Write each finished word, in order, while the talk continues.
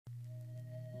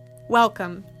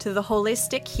Welcome to the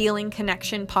Holistic Healing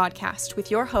Connection podcast with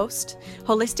your host,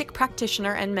 holistic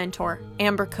practitioner and mentor,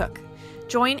 Amber Cook.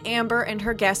 Join Amber and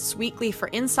her guests weekly for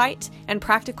insight and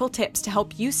practical tips to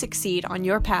help you succeed on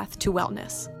your path to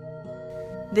wellness.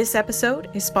 This episode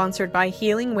is sponsored by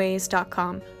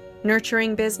HealingWays.com,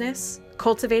 nurturing business,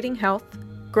 cultivating health,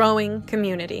 growing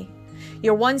community.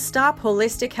 Your one-stop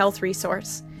holistic health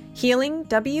resource,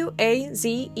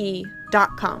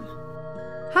 HealingWaze.com.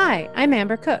 Hi, I'm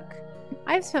Amber Cook.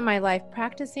 I've spent my life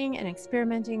practicing and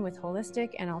experimenting with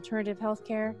holistic and alternative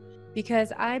healthcare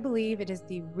because I believe it is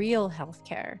the real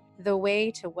healthcare, the way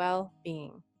to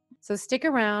well-being. So stick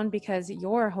around because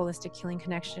your holistic healing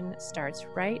connection starts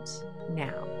right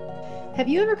now. Have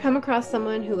you ever come across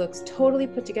someone who looks totally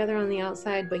put together on the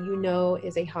outside, but you know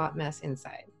is a hot mess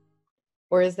inside?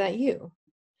 Or is that you?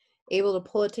 Able to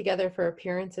pull it together for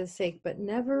appearance's sake, but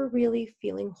never really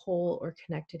feeling whole or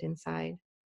connected inside?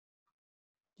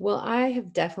 Well, I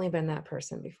have definitely been that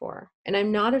person before, and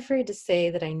I'm not afraid to say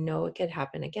that I know it could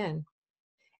happen again.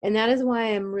 And that is why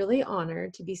I'm really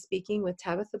honored to be speaking with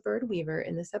Tabitha Bird Weaver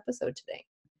in this episode today.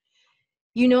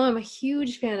 You know, I'm a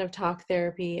huge fan of talk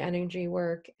therapy, energy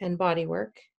work, and body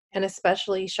work, and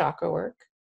especially chakra work.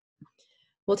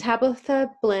 Well, Tabitha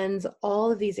blends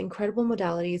all of these incredible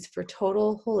modalities for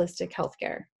total holistic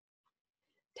healthcare.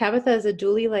 Tabitha is a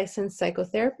dually licensed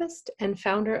psychotherapist and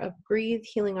founder of Breathe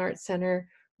Healing Arts Center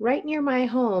right near my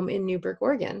home in Newberg,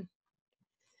 Oregon.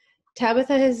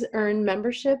 Tabitha has earned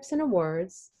memberships and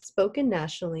awards, spoken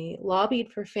nationally,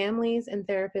 lobbied for families and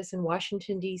therapists in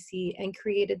Washington, D.C., and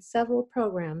created several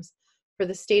programs for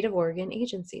the state of Oregon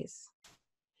agencies.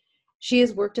 She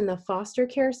has worked in the foster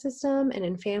care system and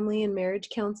in family and marriage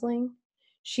counseling.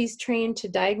 She's trained to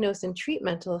diagnose and treat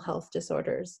mental health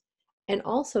disorders, and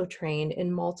also trained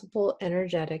in multiple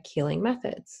energetic healing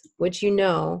methods, which you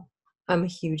know I'm a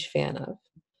huge fan of.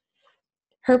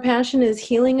 Her passion is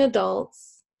healing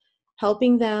adults,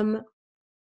 helping them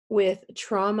with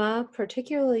trauma,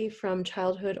 particularly from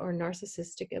childhood or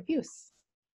narcissistic abuse.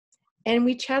 And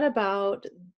we chat about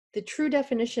the true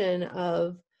definition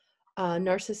of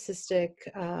narcissistic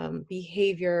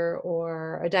behavior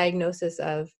or a diagnosis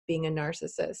of being a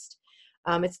narcissist.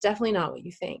 It's definitely not what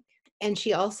you think. And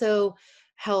she also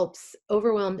helps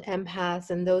overwhelmed empaths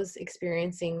and those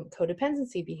experiencing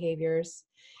codependency behaviors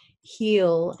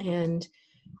heal and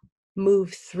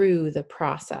move through the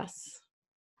process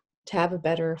to have a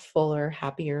better, fuller,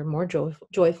 happier, more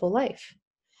joyful life.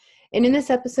 And in this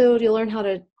episode, you'll learn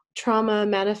how trauma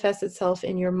manifests itself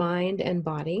in your mind and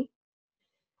body.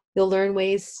 You'll learn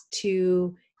ways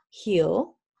to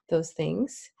heal those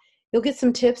things. You'll get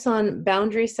some tips on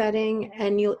boundary setting,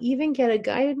 and you'll even get a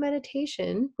guided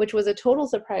meditation, which was a total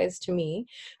surprise to me,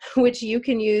 which you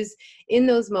can use in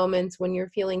those moments when you're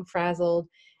feeling frazzled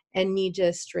and need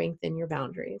to strengthen your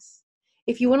boundaries.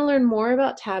 If you want to learn more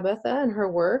about Tabitha and her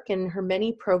work and her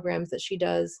many programs that she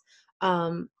does,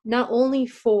 not only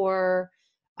for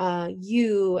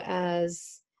you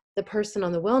as the person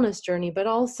on the wellness journey, but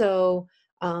also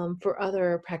for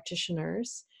other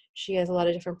practitioners, she has a lot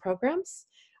of different programs.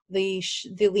 The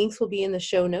links will be in the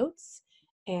show notes,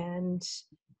 and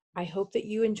I hope that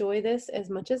you enjoy this as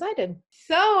much as I did.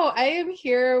 So I am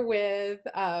here with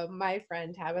my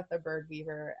friend Tabitha Bird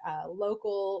Weaver, a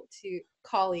local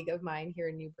colleague of mine here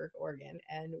in Newberg, Oregon,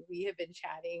 and we have been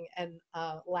chatting and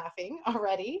laughing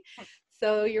already.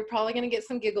 So you're probably going to get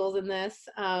some giggles in this.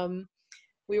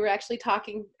 We were actually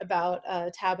talking about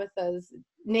Tabitha's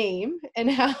name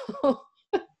and how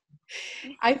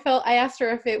I asked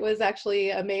her if it was actually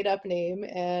a made-up name,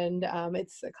 and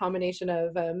it's a combination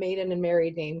of a maiden and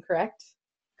married name, correct?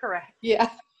 Correct. Yeah.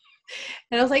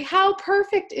 And I was like, how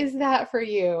perfect is that for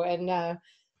you? And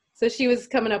so she was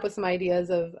coming up with some ideas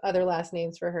of other last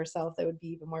names for herself that would be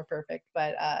even more perfect.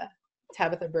 But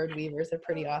Tabitha Bird Weaver is a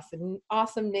pretty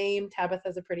awesome name.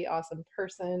 Tabitha's a pretty awesome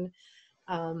person.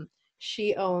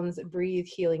 She owns Breathe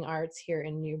Healing Arts here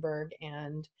in Newberg,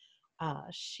 and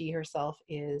she herself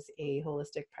is a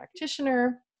holistic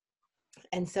practitioner.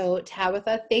 And so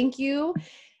Tabitha, thank you.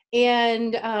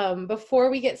 And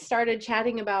before we get started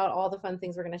chatting about all the fun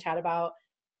things we're going to chat about,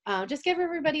 just give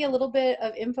everybody a little bit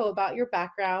of info about your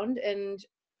background and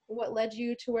what led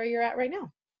you to where you're at right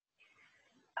now.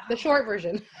 The short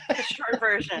version. The short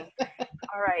version.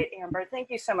 All right, Amber,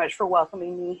 thank you so much for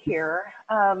welcoming me here.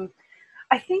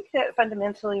 I think that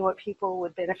fundamentally what people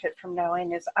would benefit from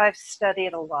knowing is I've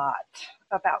studied a lot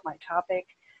about my topic.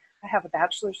 I have a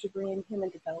bachelor's degree in human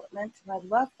development, and I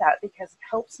love that because it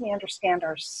helps me understand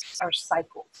our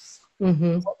cycles,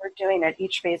 what we're doing at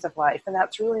each phase of life, and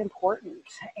that's really important.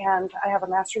 And I have a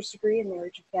master's degree in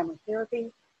marriage and family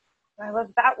therapy. I love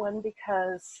that one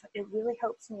because it really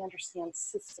helps me understand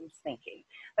systems thinking.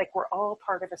 Like we're all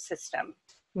part of a system.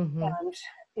 Mm-hmm. And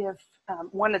if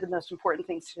one of the most important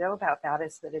things to know about that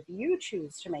is that if you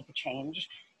choose to make a change,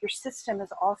 your system is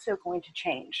also going to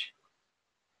change.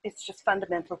 It's just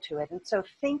fundamental to it. And so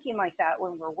thinking like that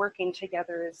when we're working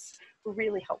together is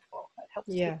really helpful. It helps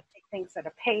people take things at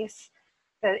a pace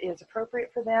that is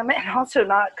appropriate for them and also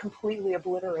not completely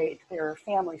obliterate their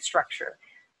family structure.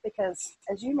 Because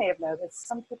as you may have noticed,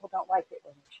 some people don't like it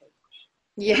when you change.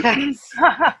 Yes.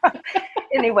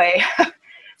 Anyway,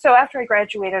 so after I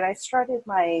graduated, I started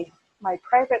my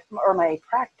private or my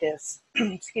practice,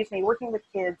 excuse me, working with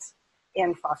kids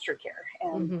in foster care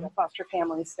and the foster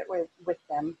families that were with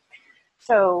them.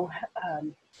 So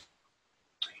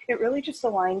it really just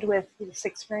aligned with this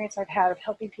experience I've had of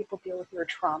helping people deal with their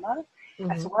trauma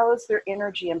as well as their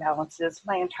energy imbalances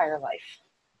my entire life.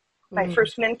 My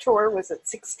first mentor was at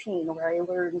 16, where I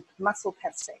learned muscle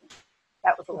testing.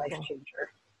 That was a life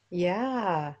changer.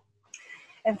 Yeah.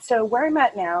 And so where I'm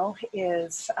at now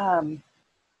is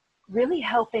really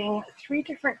helping 3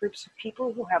 different groups of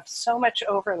people who have so much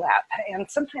overlap. And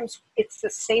sometimes it's the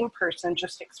same person,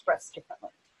 just expressed differently.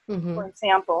 For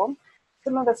example,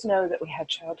 some of us know that we had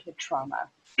childhood trauma.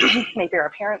 Maybe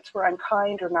our parents were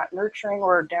unkind or not nurturing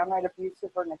or downright abusive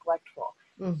or neglectful.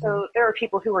 So there are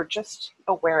people who are just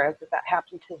aware of that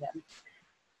happened to them.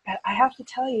 But I have to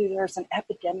tell you, there's an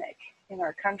epidemic in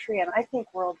our country, and I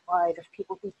think worldwide, of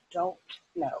people who don't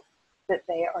know that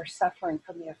they are suffering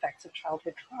from the effects of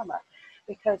childhood trauma.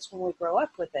 Because when we grow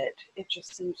up with it, it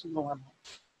just seems normal.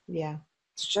 Yeah.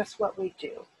 It's just what we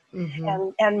do.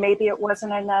 And maybe it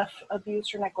wasn't enough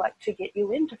abuse or neglect to get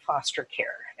you into foster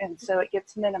care, and so it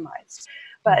gets minimized.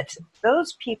 But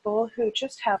those people who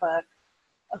just have a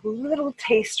little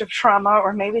taste of trauma,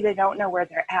 or maybe they don't know where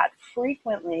they're at,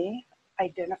 frequently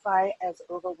identify as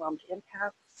overwhelmed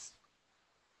empaths,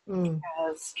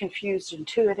 as confused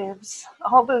intuitives,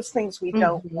 all those things we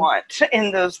don't want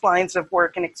in those lines of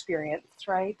work and experience,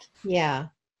 right? Yeah.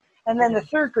 And then the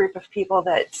third group of people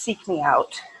that seek me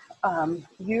out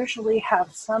usually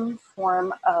have some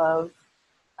form of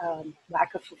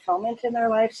lack of fulfillment in their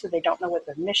life, so they don't know what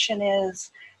their mission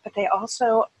is, but they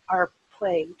also are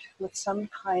plagued with some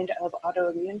kind of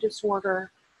autoimmune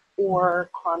disorder or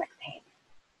chronic pain.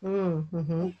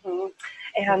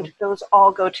 And those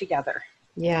all go together.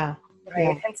 Yeah.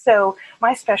 Right. And so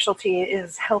my specialty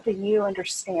is helping you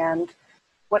understand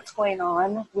what's going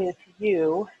on with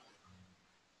you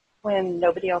when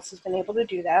nobody else has been able to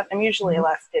do that. I'm usually a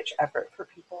last-ditch effort for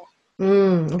people.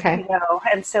 Okay. You know,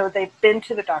 and so they've been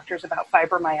to the doctors about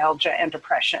fibromyalgia and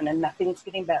depression, and nothing's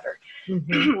getting better.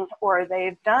 Or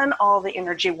they've done all the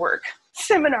energy work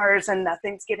seminars, and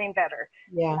nothing's getting better.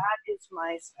 Yeah. That is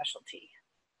my specialty.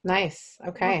 Nice.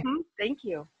 Okay. Thank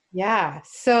you. Yeah.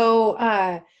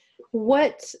 So,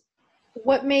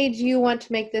 what made you want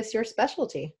to make this your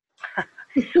specialty?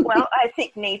 Well, I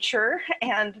think nature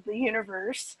and the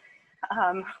universe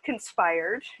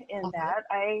conspired in that.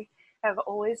 I have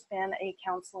always been a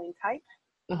counseling type.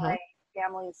 My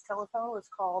family's telephone was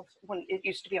called, when it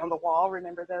used to be on the wall,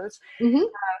 remember those?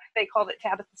 They called it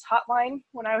Tabitha's Hotline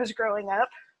when I was growing up.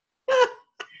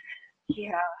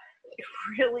 Yeah, it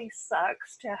really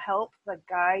sucks to help the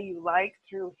guy you like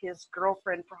through his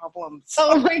girlfriend problems.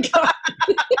 Oh my God.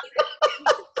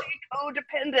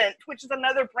 Codependent, which is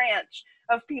another branch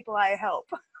of people I help.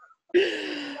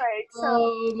 Right. So.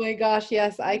 Oh my gosh.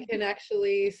 Yes, I can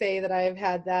actually say that I've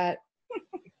had that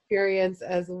experience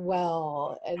as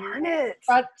well. And it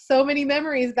brought so many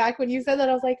memories back when you said that.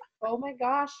 I was like, oh my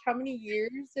gosh, how many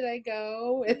years did I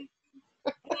go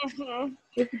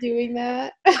with doing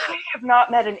that? I have not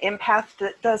met an empath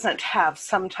that doesn't have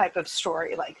some type of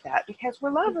story like that, because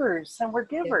we're lovers and we're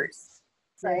givers,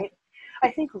 right?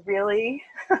 I think really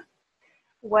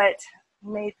what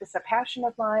made this a passion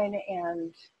of mine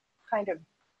and kind of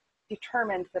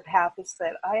determined the path is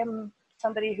that I am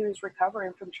somebody who's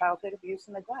recovering from childhood abuse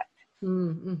and neglect.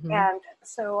 And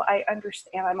so I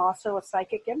understand, I'm also a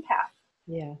psychic empath.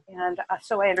 Yeah. And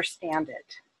so I understand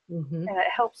it. And it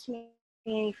helps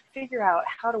me figure out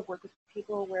how to work with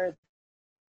people where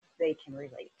they can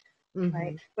relate,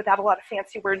 right? Without a lot of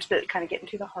fancy words, but kind of get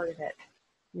into the heart of it.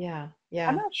 Yeah. Yeah.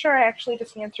 I'm not sure I actually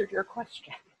just answered your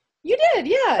question. You did.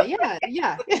 Yeah.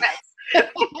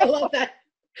 I love that.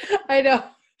 I know.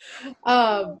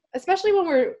 Especially when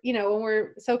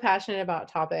we're so passionate about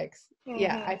topics.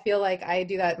 Yeah. I feel like I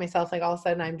do that myself. Like all of a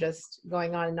sudden I'm just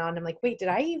going on and on. I'm like, wait, did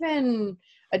I even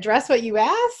address what you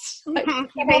asked?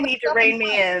 You may need to rein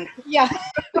me in. Yeah.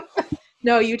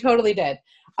 No, you totally did.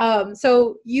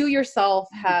 So you yourself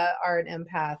are an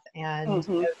empath and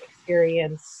have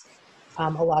experienced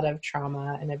a lot of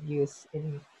trauma and abuse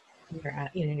in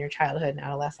your childhood and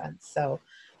adolescence. So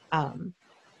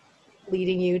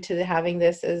leading you to having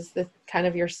this as the kind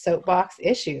of your soapbox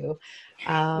issue.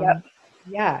 Yep.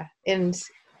 Yeah. And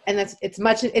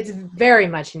it's very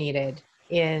much needed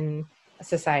in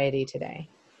society today,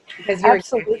 because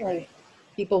Absolutely.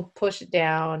 people push it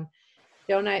down.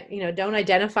 Don't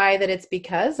identify that it's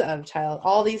because of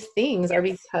all these things are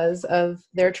because of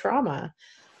their trauma.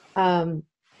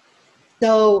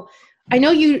 So I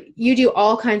know you do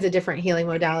all kinds of different healing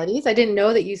modalities. I didn't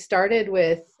know that you started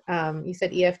with, you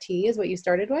said EFT is what you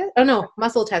started with? Oh no,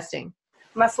 muscle testing.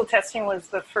 Muscle testing was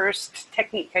the first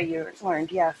technique I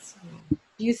learned, yes.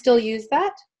 Do you still use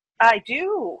that? I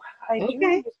do. I Okay. do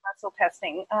use muscle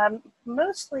testing.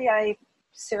 Mostly I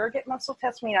surrogate muscle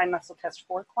test, I muscle test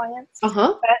for clients.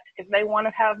 Uh-huh. But if they want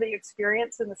to have the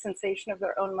experience and the sensation of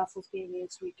their own muscles being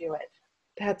used, we do it.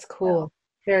 That's cool.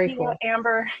 Very cool.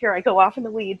 Amber, here I go off in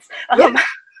the weeds. Yeah.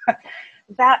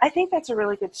 I think that's a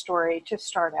really good story to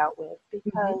start out with,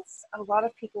 because a lot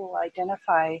of people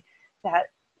identify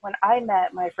that when I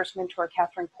met my first mentor,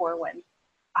 Catherine Corwin,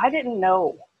 I didn't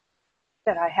know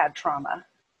that I had trauma.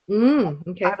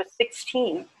 Okay. I was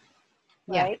 16,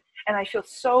 Yeah. right? And I feel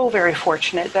so very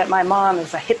fortunate that my mom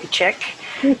is a hippie chick,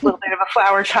 a little bit of a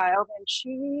flower child, and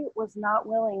she was not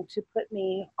willing to put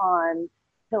me on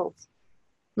pills.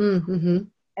 Mm-hmm.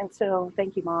 And so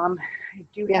thank you, Mom. I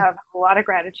do have a lot of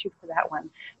gratitude for that one.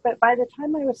 But by the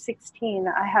time I was 16,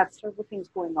 I had several things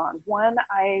going on. One,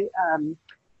 I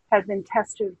had been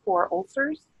tested for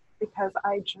ulcers because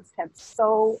I just had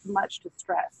so much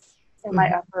distress in my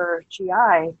upper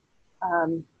GI.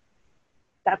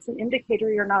 That's an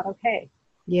indicator you're not okay.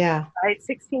 Yeah. Right?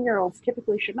 16-year-olds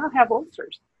typically should not have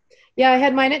ulcers. Yeah, I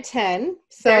had mine at 10.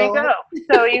 So there you go.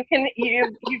 So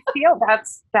you feel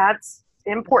that's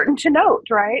important to note,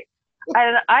 right?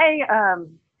 And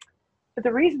but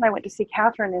the reason I went to see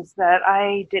Catherine is that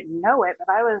I didn't know it, but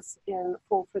I was in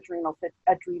full adrenal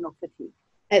fatigue.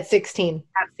 At 16.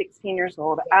 At 16 years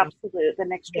old, absolutely. The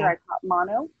next year I caught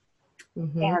mono,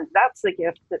 and that's the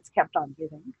gift that's kept on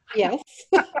giving. Yes.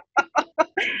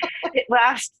 It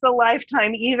lasts a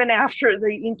lifetime, even after the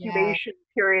incubation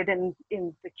period and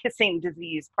in the kissing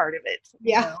disease part of it.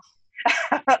 Yeah.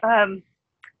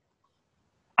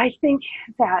 I think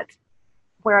that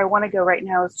where I want to go right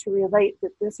now is to relate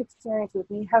that this experience with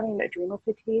me having adrenal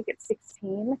fatigue at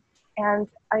 16, and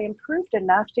I improved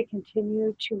enough to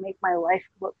continue to make my life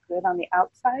look good on the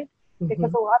outside,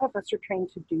 because a lot of us are trained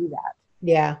to do that.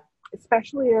 Yeah.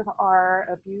 Especially if our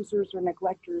abusers or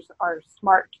neglectors are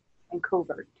smart and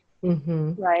covert.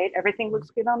 Right? Everything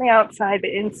looks good on the outside, but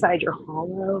inside you're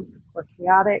hollow or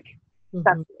chaotic.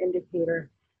 That's an indicator.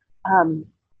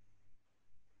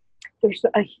 There's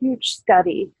a huge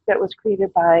study that was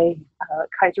created by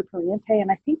Kaiser Permanente,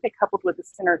 and I think they coupled with the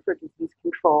Center for Disease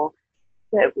Control,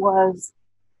 that was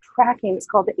tracking, it's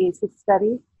called the ACEs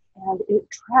study, and it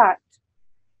tracked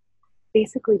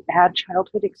basically bad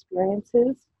childhood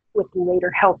experiences with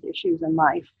later health issues in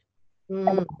life.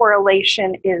 And the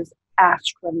correlation is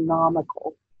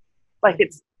astronomical. Like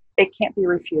it can't be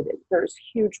refuted. There's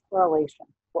huge correlation.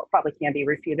 Well, it probably can be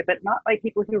refuted, but not by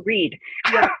people who read.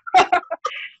 Yeah.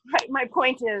 My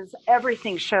point is,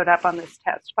 everything showed up on this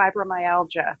test.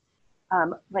 Fibromyalgia,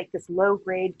 like this low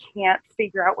grade, can't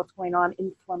figure out what's going on,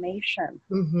 inflammation.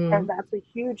 And that's a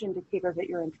huge indicator that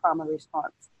you're in trauma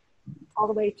response, all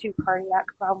the way to cardiac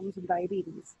problems and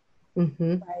diabetes.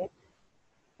 Right?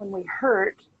 When we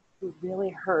hurt, we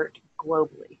really hurt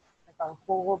globally. Like our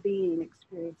whole being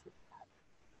experiences that.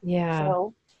 Yeah.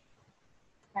 So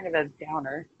kind of a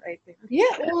downer right there. Yeah,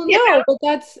 well, no, but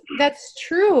that's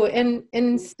true. And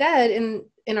instead,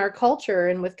 in our culture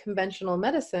and with conventional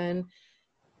medicine,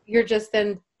 you're just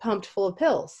then pumped full of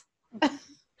pills.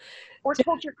 Or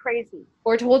told you're crazy.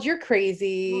 Or told you're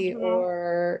crazy,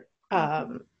 or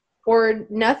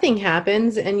nothing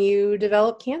happens and you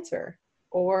develop cancer.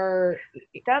 Or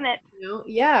done it.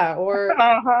 Or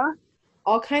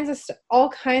all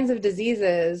kinds of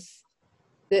diseases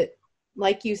that,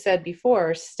 like you said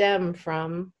before, stem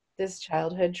from this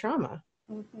childhood trauma.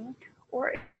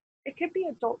 Or it could be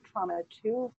adult trauma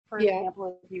too. For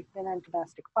example, if you've been in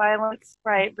domestic violence,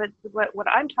 right? But what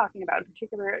I'm talking about in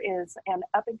particular is an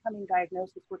up-and-coming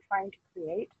diagnosis we're trying to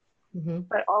create.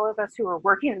 But all of us who are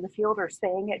working in the field are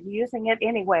saying it and using it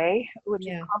anyway, which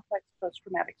is complex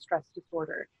post-traumatic stress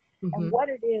disorder. And what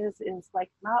it is like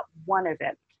not one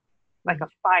event, like a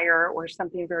fire or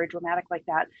something very dramatic like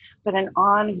that, but an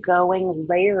ongoing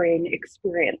layering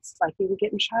experience like you would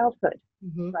get in childhood,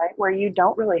 right? Where you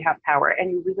don't really have power and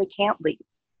you really can't leave.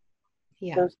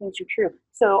 Yeah. Those things are true.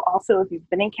 So also, if you've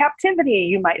been in captivity,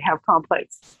 you might have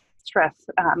complex stress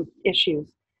issues.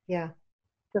 Yeah.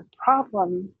 The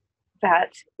problem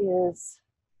that is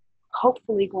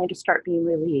hopefully going to start being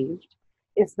relieved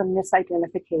is the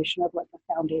misidentification of what the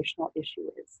foundational issue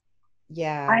is.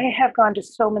 Yeah. I have gone to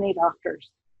so many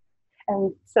doctors.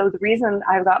 And so the reason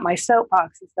I've got my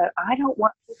soapbox is that I don't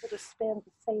want people to spend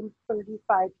the same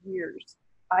 35 years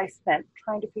I spent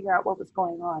trying to figure out what was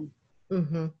going on.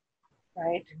 Mm-hmm.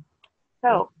 Right?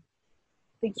 So,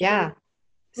 yeah.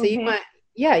 So you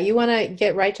want to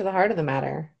get right to the heart of the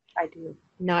matter. I do.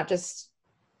 Not just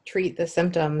treat the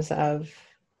symptoms of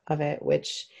it,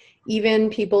 which even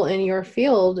people in your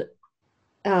field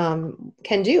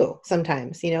can do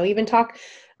sometimes, even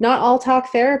not all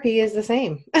talk therapy is the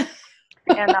same.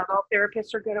 And not all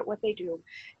therapists are good at what they do.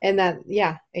 And that,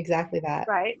 yeah, exactly that.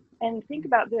 Right. And think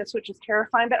about this, which is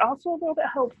terrifying, but also a little bit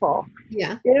hopeful.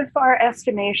 Yeah. If our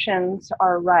estimations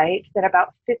are right, that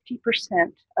about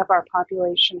 50% of our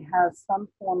population has some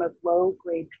form of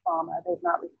low-grade trauma they've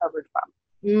not recovered from.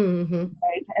 Mm-hmm.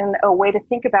 Right? And a way to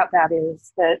think about that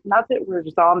is that not that we're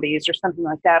zombies or something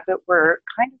like that, but we're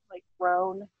kind of like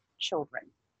grown children.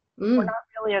 We're not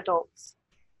really adults.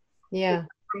 Yeah.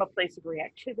 From a place of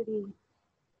reactivity,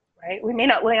 right? We may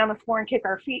not lay on the floor and kick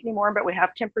our feet anymore, but we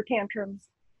have temper tantrums.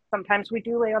 Sometimes we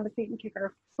do lay on the feet and kick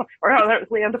our, or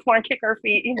lay on the floor and kick our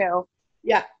feet,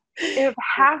 Yeah. If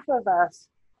half of us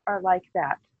are like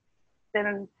that,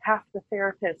 then half the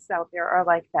therapists out there are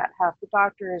like that. Half the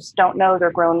doctors don't know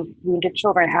they're grown wounded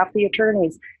children. Half the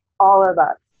attorneys, all of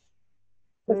us.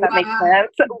 Does that make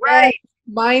sense? Right.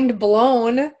 Mind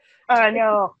blown. I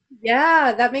know.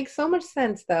 Yeah, that makes so much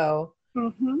sense though.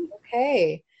 Mm-hmm.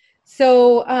 Okay.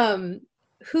 So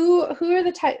who are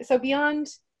the types, so beyond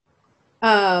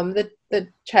the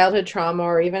childhood trauma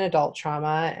or even adult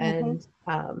trauma and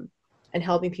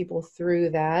helping people through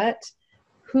that,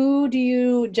 who do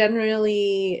you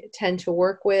generally tend to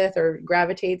work with or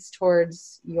gravitates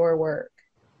towards your work?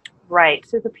 Right.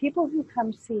 So the people who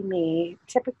come see me,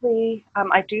 typically,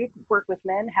 I do work with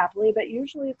men happily, but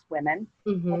usually it's women.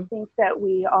 Mm-hmm. I think that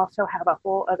we also have a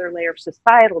whole other layer of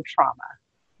societal trauma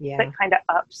that kind of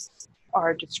ups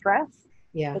our distress.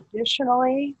 Yeah.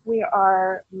 Additionally, we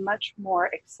are much more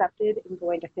accepted in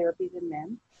going to therapy than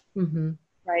men. Mm-hmm.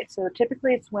 Right. So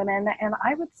typically it's women. And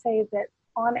I would say that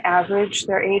on average,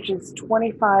 their age is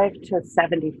 25 to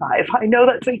 75. I know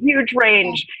that's a huge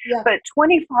range, but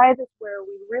 25 is where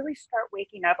we really start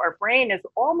waking up. Our brain is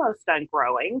almost done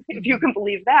growing, if you can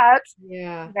believe that.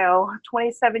 Yeah.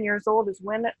 27 years old is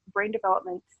when brain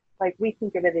development, like we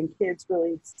think of it in kids,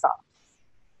 really stops.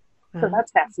 So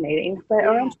that's fascinating. But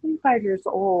around 25 years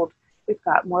old, we've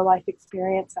got more life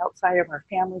experience outside of our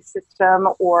family system,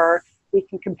 or we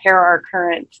can compare our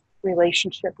current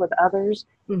relationship with others,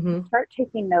 start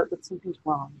taking note that something's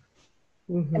wrong.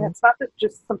 And it's not that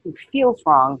just something feels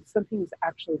wrong, something's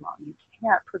actually wrong. You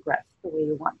can't progress the way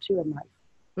you want to in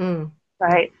life,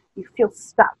 right? You feel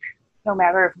stuck, no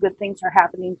matter if good things are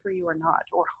happening for you or not,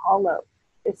 or hollow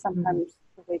is sometimes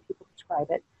the way people describe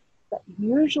it. But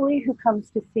usually who comes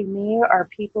to see me are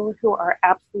people who are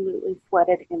absolutely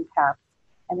flooded empaths.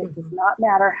 And it does not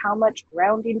matter how much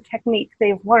grounding technique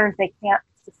they've learned, they can't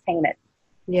sustain it.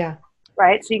 Yeah.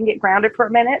 Right? So you can get grounded for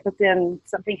a minute, but then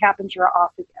something happens, you're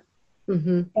off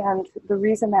again. And the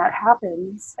reason that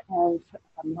happens, and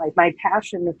my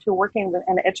passion to working with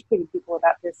and educating people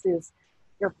about this, is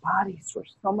your body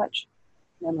stores so much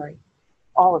memory,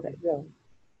 all of it, really.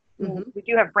 We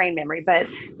do have brain memory, but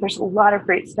there's a lot of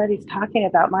great studies talking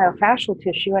about myofascial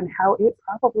tissue and how it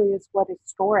probably is what is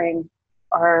storing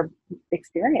our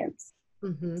experience.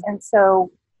 And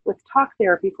so with talk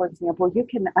therapy, for example, you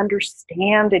can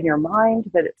understand in your mind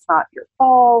that it's not your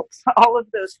fault, all of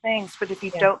those things, but if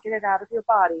you don't get it out of your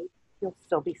body, you'll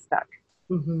still be stuck.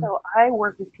 So I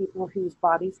work with people whose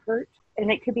bodies hurt,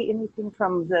 and it could be anything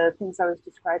from the things I was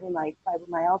describing, like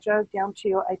fibromyalgia, down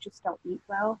to I just don't eat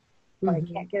well, or I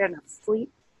can't get enough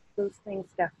sleep. Those things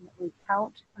definitely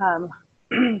count.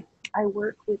 I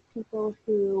work with people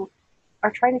who are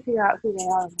trying to figure out who they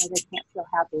are and why they can't feel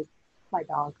happy. My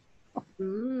dog.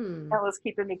 That was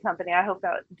keeping me company. I hope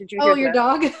that, did you hear your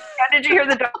dog? Yeah, did you hear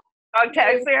the dog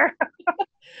tags there?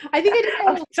 I think I just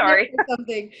I'm sorry.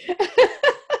 Something.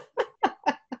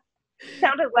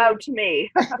 Sounded loud to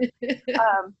me.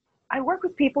 I work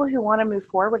with people who want to move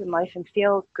forward in life and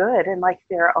feel good and like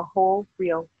they're a whole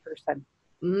real person.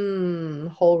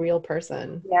 Whole real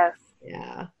person. Yes.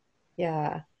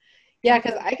 Yeah,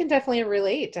 because I can definitely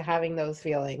relate to having those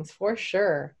feelings for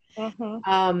sure. Mhm.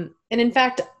 And in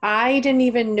fact, I didn't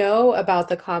even know about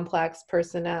the complex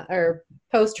or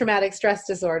post-traumatic stress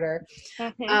disorder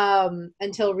Mhm.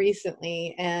 until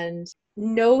recently. And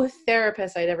no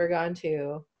therapist I'd ever gone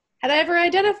to had ever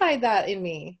identified that in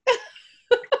me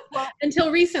Well,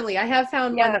 until recently. I have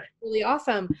found one yeah. that's really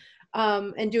awesome,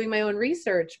 and doing my own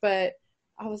research, but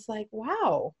I was like,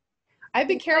 wow, I've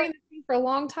been carrying this thing for a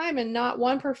long time and not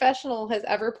one professional has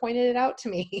ever pointed it out to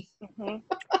me. Mhm.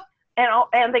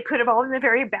 And they could have all been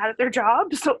very bad at their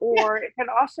jobs, or it could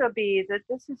also be that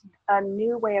this is a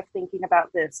new way of thinking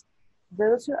about this.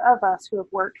 Those of us who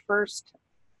have worked first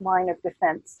line of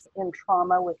defense in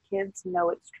trauma with kids know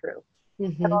it's true. I've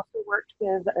Mm-hmm. also worked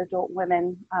with adult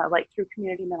women, like through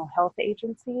community mental health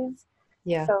agencies.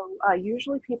 Yeah. So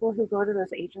usually people who go to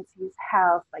those agencies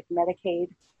have like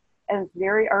Medicaid and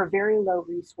are very low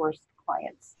resource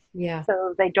clients. Yeah.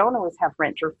 So they don't always have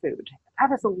rent or food.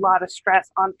 That is a lot of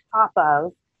stress on top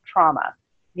of trauma.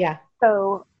 Yeah.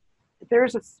 So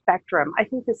there's a spectrum. I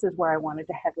think this is where I wanted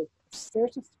to head with this.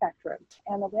 There's a spectrum.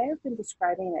 And the way I've been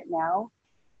describing it now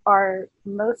are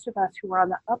most of us who are on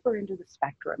the upper end of the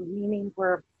spectrum, meaning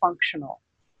we're functional,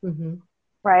 Mm-hmm.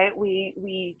 right?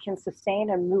 We can sustain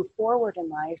and move forward in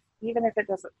life, even if it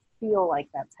doesn't feel like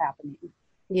that's happening.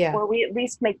 Yeah. Or we at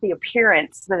least make the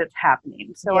appearance that it's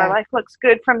happening. So our Yeah. life looks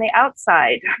good from the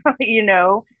outside,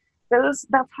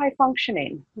 that's high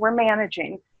functioning. We're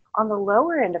managing. On the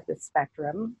lower end of the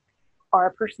spectrum are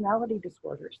personality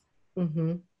disorders.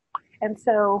 Mm-hmm. And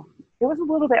so it was a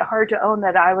little bit hard to own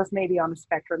that I was maybe on a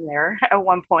spectrum there at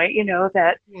one point,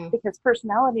 that Yeah. because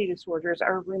personality disorders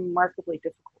are remarkably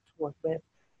difficult to work with,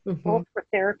 Mm-hmm. both for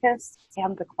therapists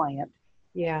and the client.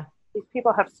 Yeah. These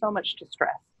people have so much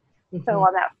distress. Mm-hmm. So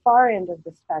on that far end of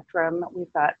the spectrum,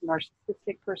 we've got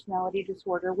narcissistic personality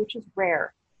disorder, which is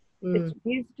rare.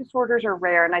 These disorders are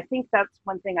rare, and I think that's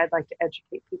one thing I'd like to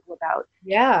educate people about.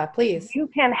 Yeah, please. You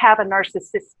can have a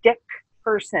narcissistic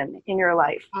person in your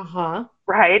life, Uh-huh.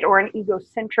 right? Or an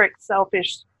egocentric,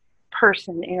 selfish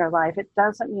person in your life. It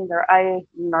doesn't mean they're a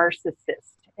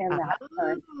narcissist in that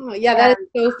term. Oh, yeah, that is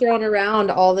so thrown around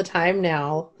all the time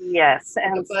now. Yes, Like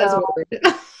and a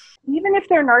buzzword. even if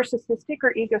they're narcissistic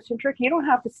or egocentric, you don't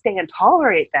have to stay and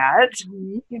tolerate that.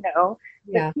 Mm-hmm.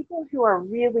 The people who are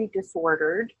really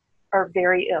disordered are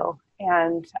very ill,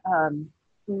 and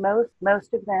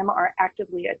most of them are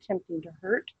actively attempting to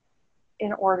hurt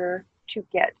in order to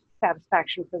get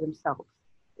satisfaction for themselves.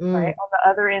 Right on the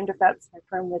other end of that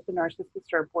spectrum, with the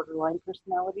narcissist or borderline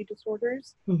personality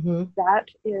disorders, Mm-hmm. that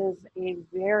is a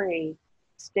very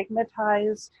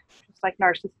stigmatized, just like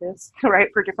narcissists, right,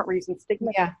 for different reasons,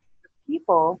 stigmatized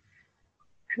people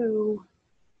who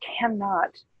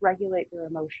cannot regulate their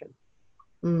emotion.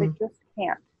 They just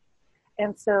can't.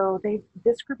 And so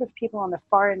this group of people on the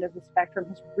far end of the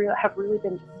spectrum have really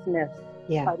been dismissed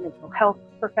by mental health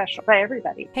professionals, by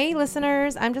everybody. Hey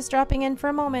listeners, I'm just dropping in for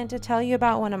a moment to tell you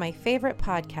about one of my favorite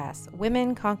podcasts,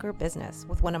 Women Conquer Business,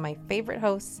 with one of my favorite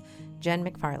hosts, Jen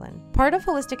McFarland. Part of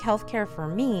holistic healthcare for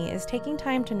me is taking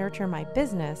time to nurture my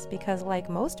business because, like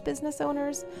most business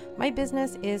owners, my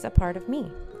business is a part of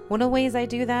me. One of the ways I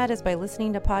do that is by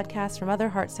listening to podcasts from other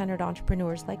heart-centered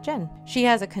entrepreneurs like Jen. She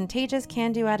has a contagious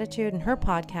can-do attitude, and her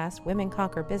podcast, Women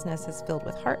Conquer Business, is filled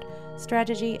with heart,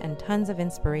 strategy, and tons of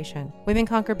inspiration. Women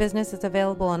Conquer Business is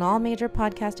available on all major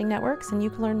podcasting networks, and you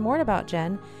can learn more about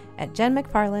Jen at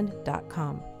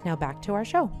jenmcfarland.com. Now back to our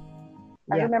show.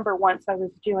 I remember once I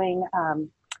was creating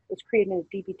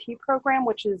a DBT program,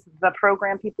 which is the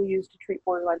program people use to treat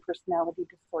borderline personality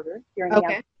disorder here in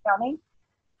Yamhill County,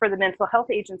 for the mental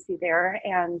health agency there.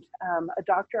 And a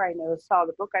doctor I know saw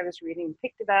the book I was reading,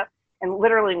 picked it up, and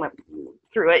literally went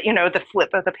through it, the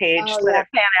flip of the page, let it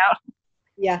pan out.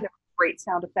 Yeah. Great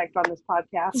sound effect on this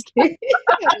podcast.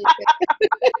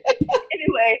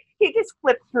 Anyway, he just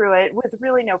flipped through it with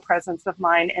really no presence of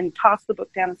mind and tossed the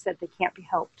book down and said they can't be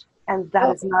helped. And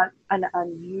that is not an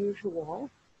unusual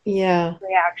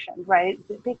reaction, right?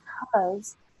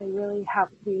 Because we have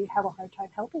a hard time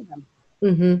helping them.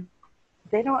 Mm-hmm.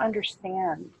 They don't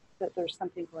understand that there's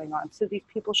something going on. So these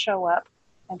people show up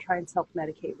and try and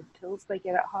self-medicate with pills they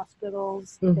get at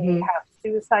hospitals. Mm-hmm. They have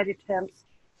suicide attempts.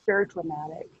 Very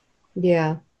dramatic.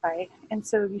 Yeah. Right? And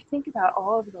so if you think about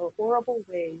all of the horrible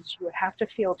ways you would have to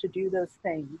feel to do those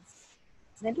things,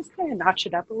 and then just kind of notch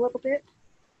it up a little bit,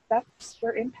 that's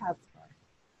where empaths are.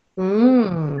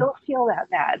 We still feel that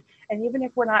bad. And even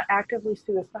if we're not actively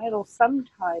suicidal,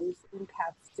 sometimes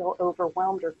empaths feel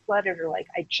overwhelmed or flooded or like,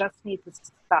 I just need this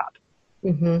to stop.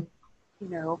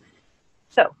 Mm-hmm.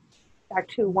 So back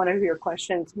to one of your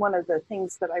questions, one of the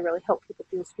things that I really help people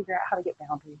do is figure out how to get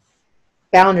boundaries.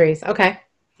 Boundaries. Okay.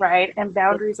 right? And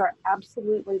boundaries are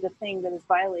absolutely the thing that is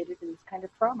violated in this kind of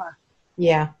trauma,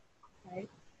 Yeah, right?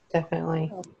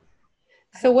 definitely. So,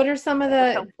 So what are some of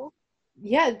that was the,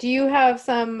 helpful. do you have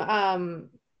some,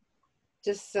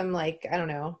 just some, like, I don't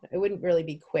know, it wouldn't really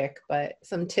be quick, but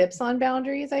some tips on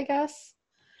boundaries, I guess?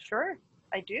 Sure,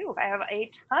 I do. I have a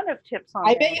ton of tips on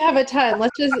I bet you have boundaries. a ton.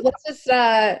 Let's just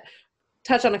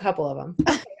touch on a couple of them.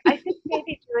 Okay, I think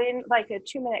maybe doing like a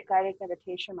 2-minute guided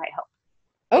meditation might help.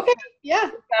 Okay,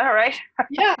 yeah. All right.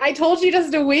 Yeah, I told you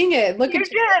just to wing it. Look You at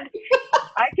you. did.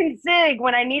 I can zig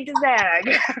when I need to zag.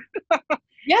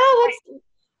 Yeah,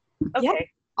 yeah, Okay.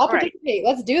 I'll All right. participate.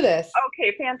 Let's do this.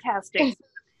 Okay, fantastic.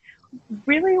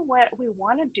 Really, what we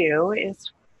want to do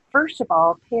is, first of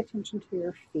all, pay attention to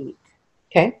your feet.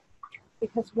 Okay.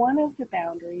 Because one of the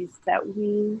boundaries that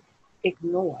we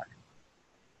ignore,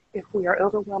 if we are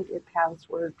overwhelmed with past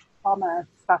or trauma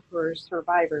sufferers,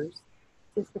 survivors,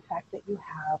 is the fact that you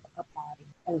have a body.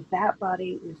 And that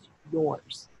body is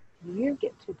yours. You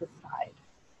get to decide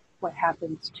what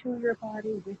happens to your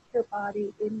body, with your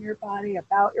body, in your body,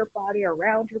 about your body,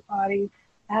 around your body.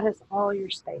 That is all your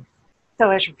space. So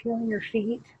as you're feeling your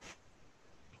feet,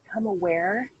 become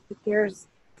aware that there's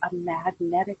a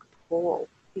magnetic pull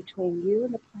between you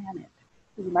and the planet.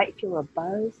 You might feel a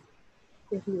buzz.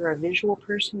 If you're a visual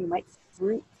person, you might see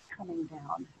roots coming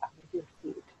down out of your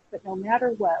feet. But no matter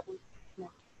what, we're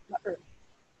connected to the earth.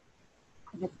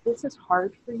 And if this is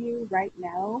hard for you right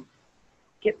now,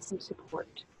 get some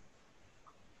support.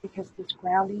 Because this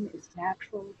grounding is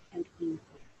natural and easy.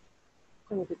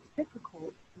 So if it's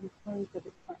difficult, you find that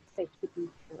it's not safe to be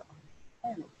here on the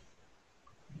planet.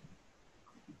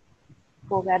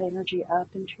 Pull that energy up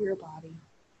into your body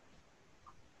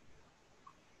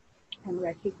and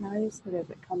recognize that as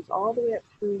it comes all the way up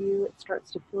through you, it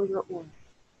starts to fill your aura.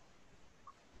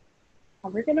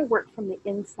 And we're going to work from the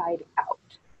inside out.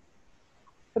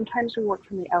 Sometimes we work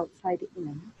from the outside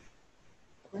in.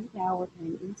 But right now we're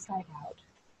going inside out.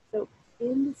 So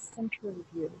in the center of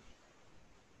you,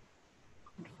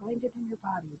 and find it in your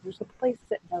body. There's a place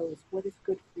that knows what is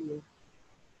good for you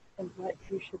and what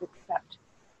you should accept.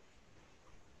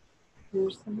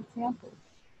 Here's some examples.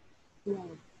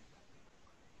 Love,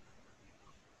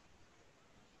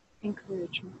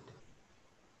 encouragement,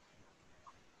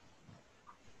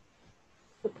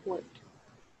 support,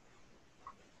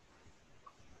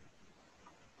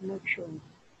 nurturing.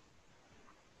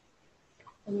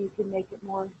 And you can make it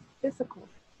more physical.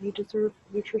 You deserve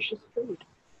nutritious food.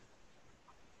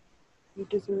 You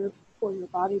deserve for your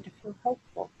body to feel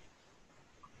healthful.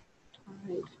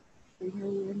 Right. Bring your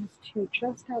awareness to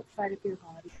just outside of your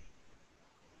body.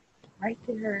 Right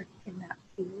there in that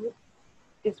field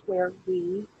is where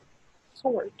we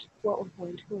sort what we're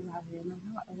going to allow in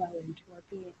or not allow into our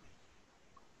being.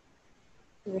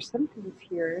 There are some things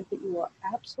here that you will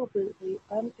absolutely,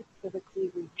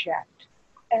 unequivocally reject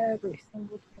every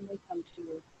single time they come to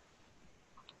you.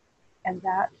 And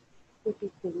that would be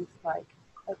things like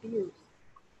abuse,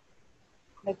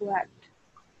 neglect,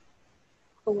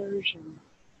 coercion,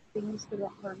 things that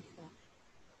are harmful.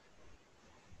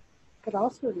 But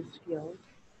also in this field,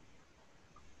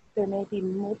 there may be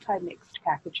multi-mixed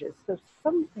packages. So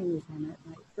some things in it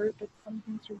might hurt, but some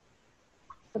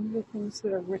of the things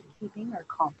that are worth keeping are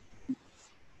confidence,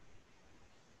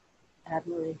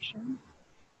 admiration,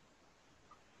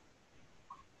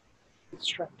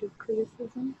 constructive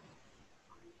criticism.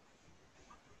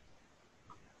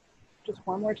 Just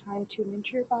one more time, tune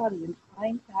into your body and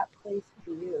find that place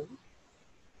for you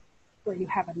where you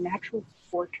have a natural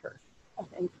sorter of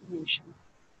information.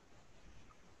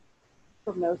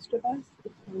 For most of us,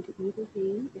 it's going to either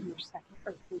be in your second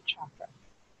or third chakra.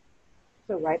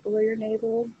 So right below your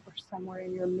navel or somewhere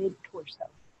in your mid-torso.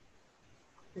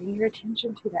 Bring your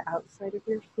attention to the outside of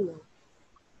your field.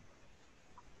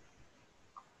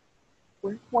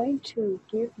 We're going to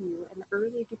give you an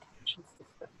early detection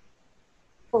system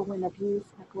for when abuse,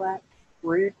 neglect,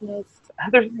 rudeness,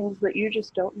 other things that you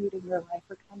just don't need in your life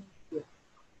are coming to you.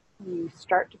 When you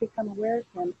start to become aware of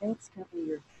them, instantly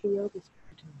your field is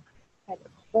going to kind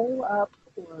of hole up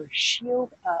or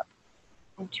shield up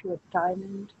into a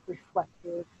diamond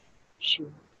reflective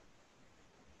shield.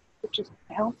 It just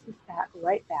bounces that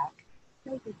right back.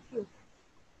 No big deal.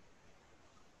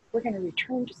 We're going to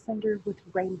return to sender with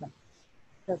rainbows,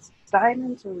 because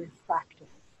diamonds are refractive.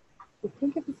 So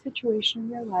think of a situation in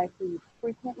your life where you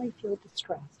frequently feel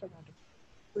distressed around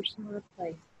a person or a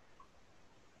place.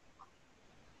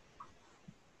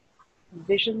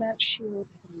 Envision that shield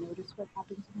and notice what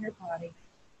happens in your body.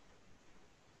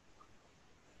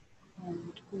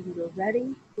 And when you're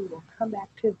ready, we will come back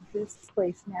to this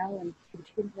place now and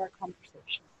continue our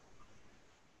conversation.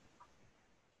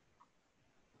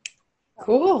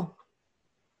 Cool.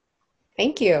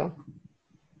 Thank you.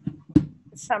 To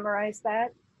summarize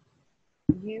that,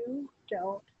 you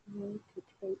don't need to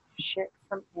take shit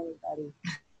from anybody.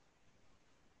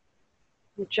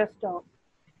 You just don't.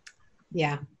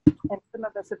 Yeah. And some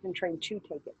of us have been trained to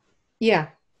take it. Yeah.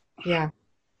 Yeah.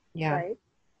 Yeah. Right?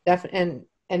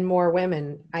 And more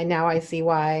women. I see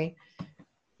why.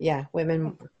 Yeah.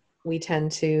 Women, we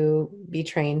tend to be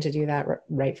trained to do that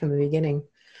right from the beginning.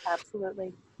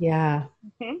 Absolutely. Yeah.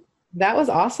 Mm-hmm. That was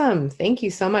awesome. Thank you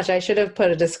so much. I should have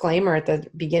put a disclaimer at the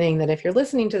beginning that if you're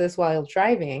listening to this while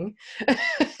driving, that's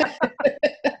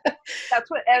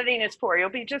what editing is for. You'll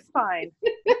be just fine.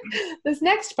 This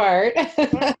next part.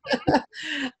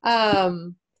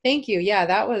 Thank you. Yeah,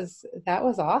 that was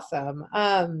awesome.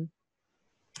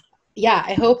 Yeah,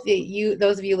 I hope that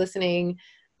those of you listening,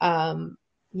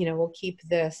 will keep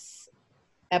this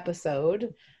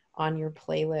episode on your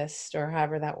playlist or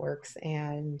however that works.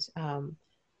 And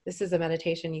this is a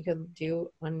meditation you can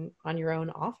do on your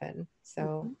own often.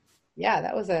 So yeah,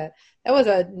 that was a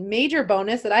major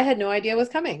bonus that I had no idea was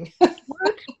coming.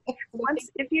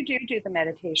 If you do the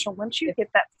meditation, once you get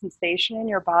that sensation in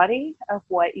your body of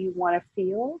what you want to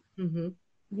feel,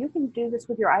 you can do this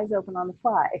with your eyes open on the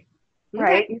fly,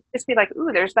 right? You just be like,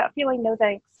 ooh, there's that feeling, no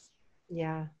thanks.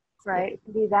 Yeah. Right? It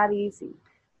can be that easy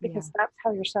because that's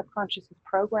how your subconscious is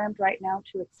programmed right now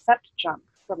to accept junk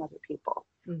from other people.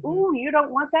 Ooh, you don't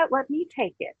want that? Let me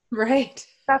take it. Right.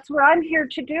 That's what I'm here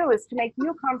to do, is to make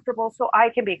you comfortable so I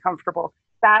can be comfortable.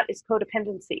 That is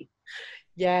codependency.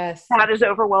 Yes. That is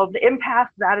overwhelmed empath.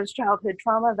 That is childhood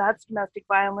trauma. That's domestic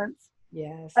violence.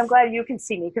 Yes. I'm glad you can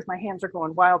see me because my hands are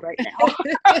going wild right now.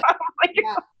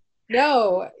 Yeah.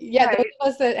 No. Yeah. Right. Those of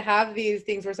us that have these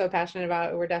things we're so passionate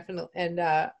about, we're definitely, and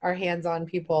our hands-on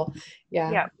people.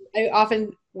 Yeah. I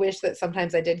often wish that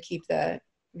sometimes I did keep the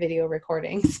video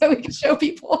recording so we could show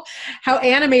people how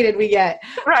animated we get.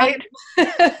 Right.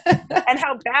 And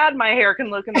how bad my hair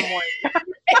can look in the morning.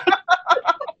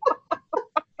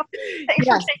 Thanks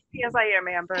for taking me as I am,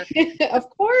 Amber. Of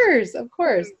course.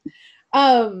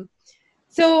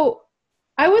 So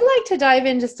I would like to dive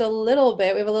in just a little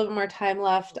bit. We have a little bit more time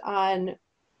left on,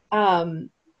 I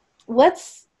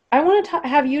want to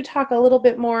have you talk a little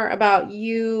bit more about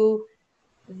you,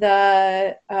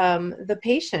 the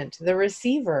patient, the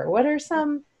receiver. What are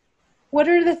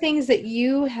the things that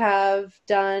you have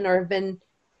done or have been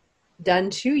done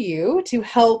to you to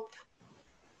help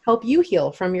you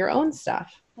heal from your own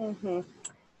stuff?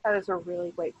 That is a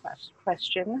really great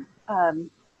question.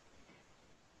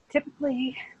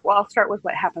 Typically, I'll start with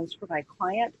what happens for my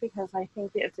client because I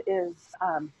think it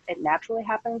naturally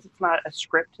happens. It's not a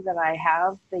script that I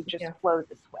have. They just flow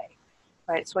this way,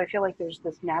 right? So I feel like there's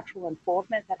this natural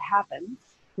unfoldment that happens.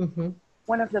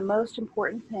 One of the most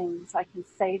important things I can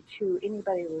say to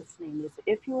anybody listening is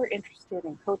if you are interested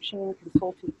in coaching,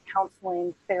 consulting,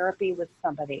 counseling, therapy with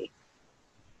somebody,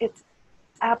 it's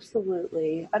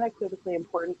absolutely, unequivocally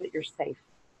important that you're safe.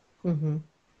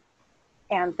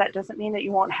 And that doesn't mean that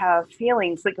you won't have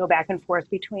feelings that go back and forth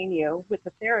between you with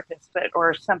the therapist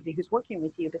or somebody who's working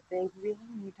with you, but they really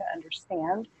need to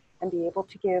understand and be able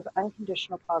to give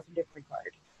unconditional positive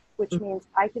regard, which means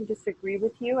I can disagree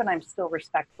with you and I'm still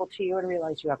respectful to you and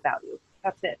realize you have value.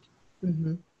 That's it.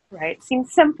 Right?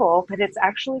 Seems simple, but it's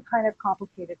actually kind of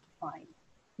complicated to find.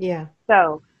 Yeah.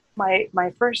 So my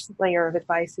first layer of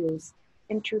advice is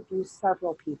interview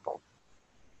several people.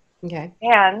 Okay.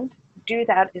 And do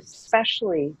that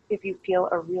especially if you feel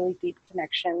a really deep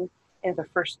connection in the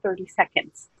first 30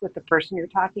 seconds with the person you're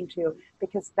talking to,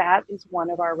 because that is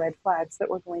one of our red flags that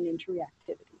we're going into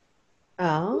reactivity.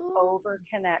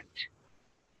 Over-connect.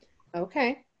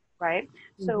 Okay. Right?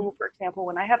 So, for example,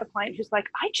 when I have a client who's like,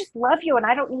 I just love you and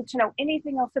I don't need to know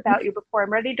anything else about you before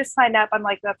I'm ready to sign up, I'm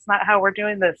like, that's not how we're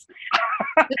doing this.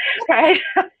 Right?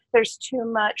 There's too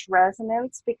much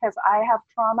resonance because I have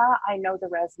trauma. I know the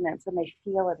resonance and they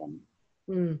feel it in me.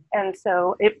 And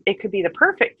so it could be the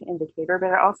perfect indicator,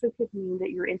 but it also could mean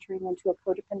that you're entering into a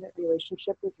codependent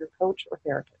relationship with your coach or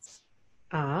therapist.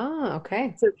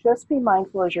 Okay. So just be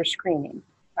mindful as you're screening,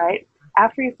 right?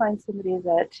 After you find somebody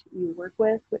that you work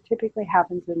with, what typically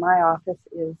happens in my office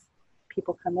is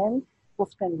people come in, we'll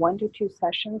spend 1 to 2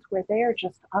 sessions where they are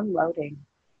just unloading.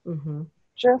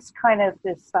 Just kind of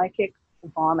this psychic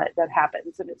vomit that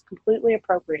happens, and it's completely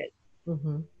appropriate.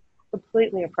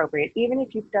 Completely appropriate. Even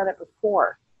if you've done it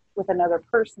before with another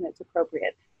person, it's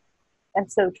appropriate. And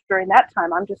so during that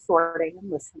time, I'm just sorting and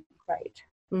listening, right?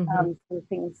 For the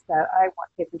things that I want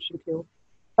to pay attention to.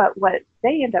 But what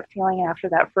they end up feeling after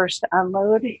that first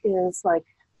unload is like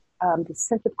the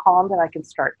sense of calm that I can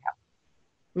start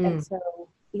now. And so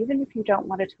even if you don't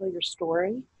want to tell your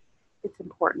story, it's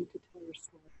important to tell your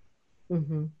story.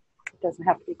 Mm-hmm. It doesn't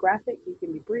have to be graphic. You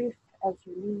can be brief as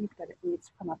you need, but it needs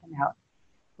to come up and out.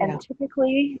 Yeah. And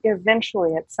typically,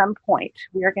 eventually, at some point,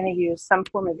 we are going to use some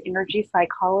form of energy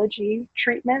psychology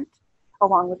treatment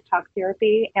along with talk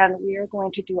therapy, and we are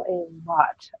going to do a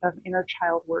lot of inner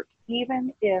child work,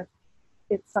 even if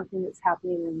it's something that's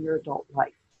happening in your adult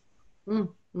life.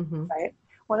 Mm-hmm. Right?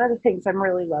 One of the things I'm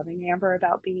really loving, Amber,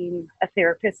 about being a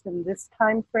therapist in this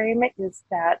time frame is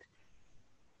that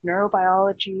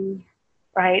neurobiology,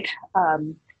 right?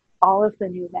 All of the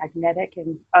new magnetic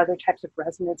and other types of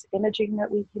resonance imaging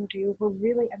that we can do, we're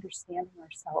really understanding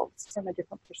ourselves from a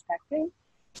different perspective.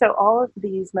 So all of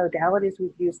these modalities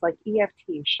we've used, like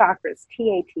EFT, chakras,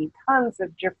 TAT, tons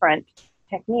of different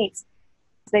techniques,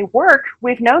 they work.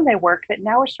 We've known they work, but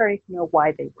now we're starting to know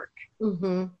why they work.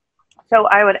 Mm-hmm. So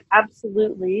I would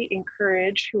absolutely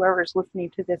encourage whoever's listening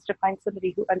to this to find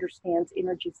somebody who understands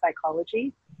energy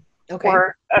psychology. Okay.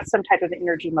 Or some type of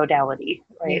energy modality,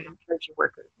 right? Yeah. Energy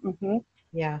worker. Mm-hmm.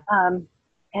 Yeah.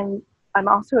 And I'm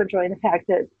also enjoying the fact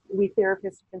that we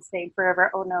therapists have been saying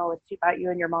forever, oh no, it's about you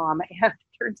and your mom. And it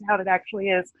turns out it actually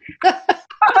is.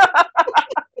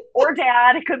 Or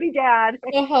dad, it could be dad.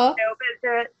 Uh-huh.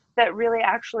 But that really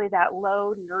actually that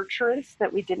low nurturance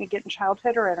that we didn't get in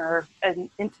childhood or in our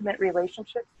intimate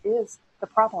relationships is the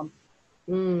problem.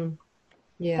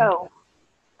 Yeah. So,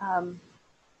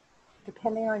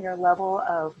 depending on your level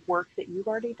of work that you've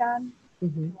already done,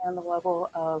 Mm-hmm. and the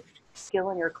level of skill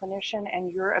in your clinician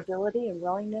and your ability and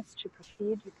willingness to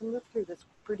proceed, you can move through this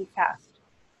pretty fast.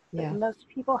 Yeah. But most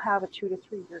people have a 2 to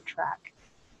 3 year track.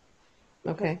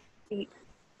 Okay. It's deep.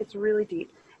 It's really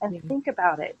deep. And think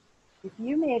about it. If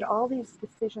you made all these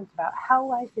decisions about how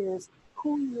life is,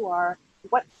 who you are,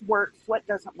 what works, what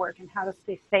doesn't work, and how to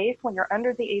stay safe when you're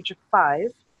under the age of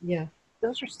 5,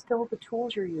 those are still the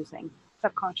tools you're using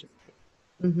subconsciously.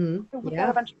 Mm-hmm. So we've got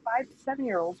a bunch of 5 to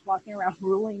 7-year-olds walking around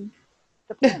ruling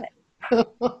the planet. Oh,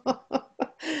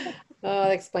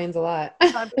 that explains a lot.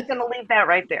 I'm just going to leave that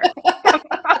right there.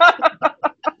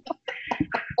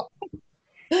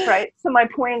 Right. So my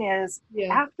point is,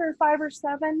 after 5 or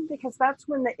 7, because that's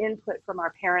when the input from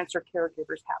our parents or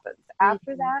caregivers happens.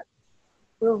 After that,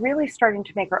 we're really starting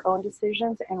to make our own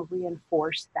decisions and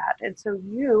reinforce that. And so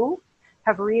you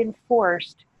have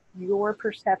reinforced your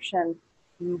perception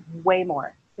way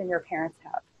more than your parents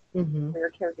have, or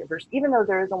your caregivers, even though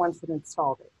they're the ones that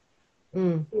installed it.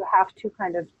 You have to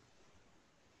kind of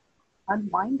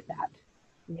unwind that.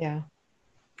 Yeah.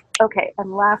 Okay,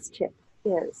 and last tip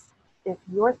is, if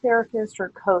your therapist or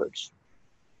coach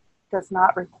does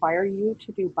not require you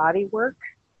to do body work,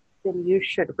 then you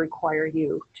should require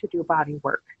you to do body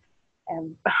work.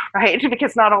 And right,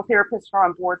 because not all therapists are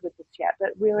on board with this yet, but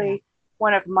really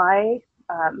one of my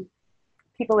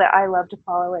people that I love to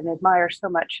follow and admire so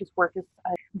much, his work is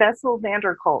Bessel van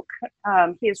der Kolk.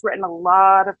 He has written a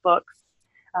lot of books.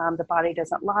 The Body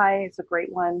Doesn't Lie is a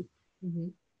great one. Mm-hmm.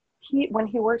 When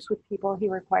he works with people, he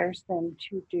requires them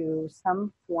to do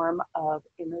some form of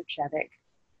energetic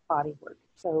body work.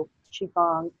 So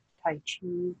Qigong, Tai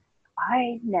Chi.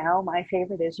 My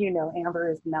favorite is,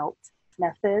 Amber, is Melt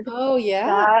Method. Oh, yeah.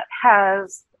 That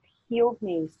has healed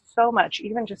me so much,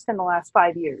 even just in the last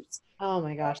 5 years. Oh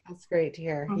my gosh, that's great to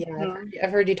hear. Mm-hmm. Yeah,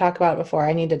 I've heard you talk about it before.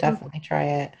 I need to definitely try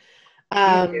it.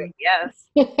 Yes.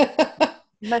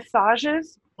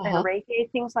 Massages and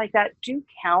Reiki, things like that do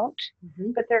count,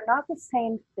 but they're not the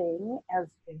same thing as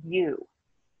you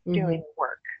doing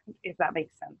work, if that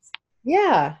makes sense.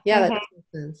 Yeah, that does make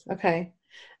sense. Okay.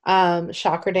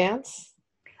 Chakra dance.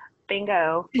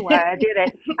 Bingo. That's why I did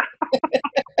it.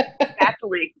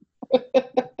 Exactly.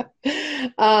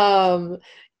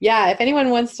 If anyone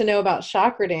wants to know about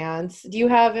chakra dance, do you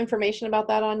have information about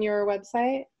that on your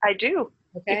website? I do.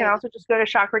 Okay. You can also just go to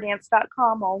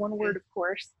chakradance.com, all one word, of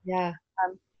course. Yeah.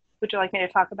 Would you like me to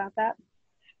talk about that?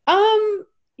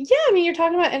 Yeah, you're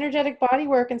talking about energetic body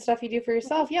work and stuff you do for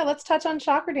yourself. Yeah, let's touch on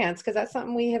chakra dance, because that's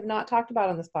something we have not talked about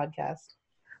on this podcast.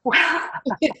 Well,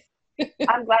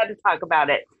 I'm glad to talk about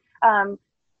it.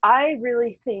 I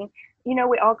really think,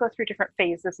 we all go through different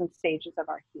phases and stages of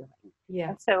our healing. Yeah.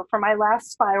 And so for my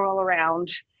last spiral around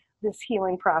this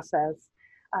healing process,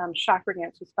 chakra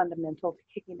dance was fundamental to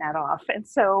kicking that off. And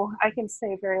so I can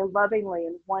say very lovingly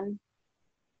in one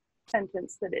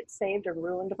sentence that it saved and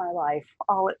ruined my life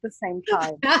all at the same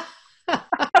time.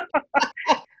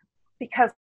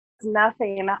 Because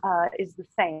nothing is the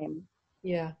same.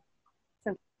 Yeah.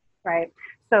 Right.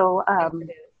 So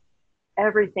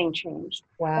everything changed.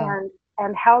 Wow.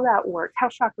 And how that works, how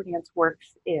chakra dance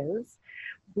works is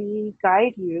we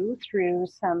guide you through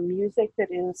some music that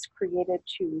is created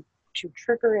to to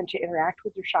trigger and to interact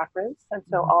with your chakras. And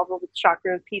so all the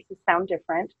chakra pieces sound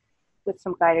different with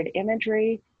some guided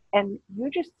imagery. And you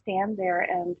just stand there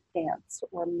and dance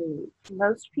or move.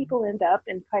 Most people end up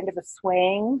in kind of a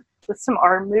swaying with some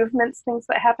arm movements, things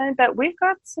that happen, but we've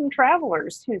got some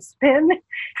travelers who spin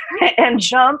and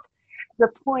jump. The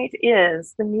point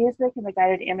is the music and the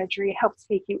guided imagery helps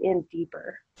take you in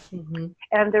deeper.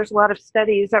 And there's a lot of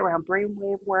studies around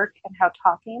brainwave work and how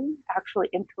talking actually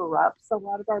interrupts a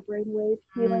lot of our brainwave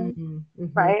healing,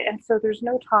 right? And so there's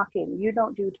no talking. You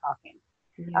don't do talking.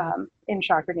 In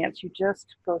chakra dance, you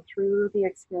just go through the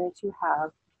experience you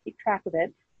have, keep track of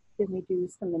it. Then we do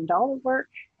some mandala work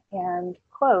and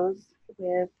close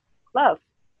with love.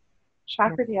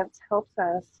 Chakra dance helps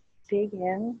us dig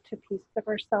into pieces of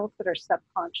ourselves that our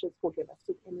subconscious will give us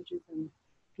with images and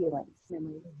feelings,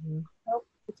 memories. So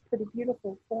it's pretty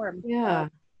beautiful form.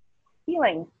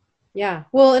 Healing. Yeah.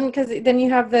 Well, and because then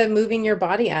you have the moving your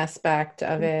body aspect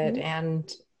of it,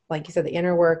 and like you said, the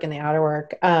inner work and the outer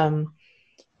work.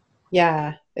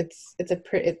 Yeah, it's a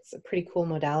pretty cool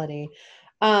modality.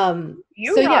 You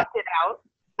knocked it out.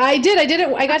 I did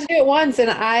it. I got to do it once, and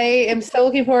I am so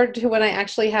looking forward to when I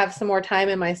actually have some more time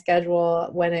in my schedule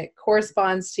when it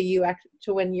corresponds to you,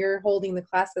 to when you're holding the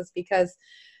classes, because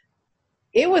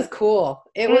it was cool.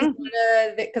 It was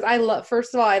because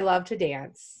first of all, I love to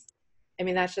dance. I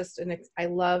mean, that's just I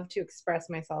love to express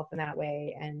myself in that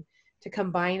way, and to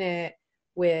combine it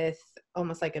with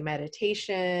almost like a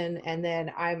meditation. And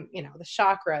then I'm, the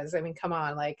chakras. I mean, come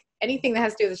on, like anything that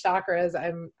has to do with the chakras,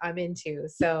 I'm into.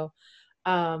 So,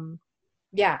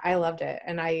 yeah, I loved it.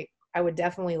 And I would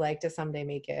definitely like to someday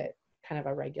make it kind of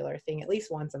a regular thing, at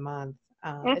least once a month.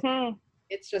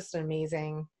 It's just an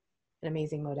amazing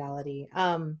modality.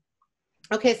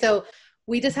 Okay. So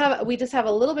we just have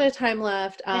a little bit of time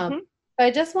left. But I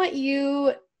just want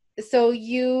you, so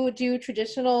you do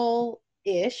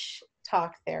traditional-ish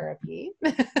talk therapy,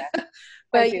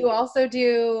 but you also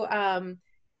do,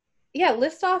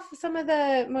 list off some of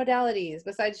the modalities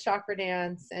besides chakra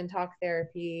dance and talk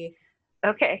therapy.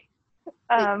 Okay.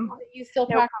 You still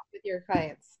practice with your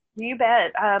clients? You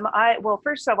bet. Well,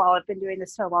 first of all, I've been doing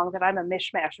this so long that I'm a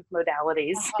mishmash of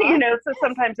modalities, so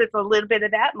sometimes it's a little bit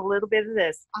of that and a little bit of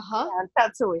this. And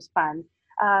that's always fun.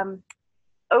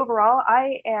 Overall,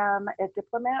 I am a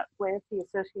diplomat with the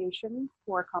Association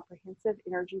for Comprehensive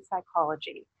Energy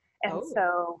Psychology. And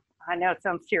so I know it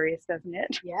sounds serious, doesn't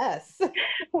it? Yes.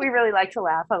 We really like to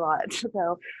laugh a lot.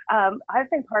 So I've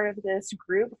been part of this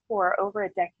group for over a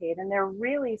decade, and they're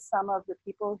really some of the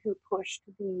people who pushed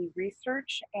the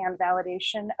research and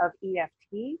validation of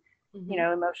EFT,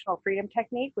 emotional freedom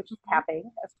technique, which is tapping,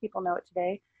 as people know it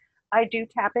today. I do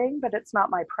tapping, but it's not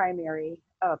my primary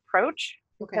approach.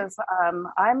 Because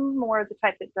I'm more the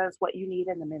type that does what you need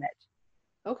in the minute.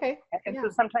 Okay. And so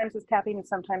sometimes it's tapping and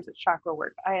sometimes it's chakra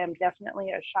work. I am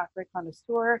definitely a chakra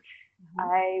connoisseur.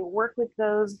 I work with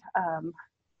those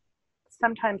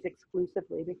sometimes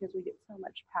exclusively because we get so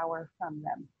much power from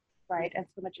them, right? And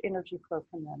so much energy flow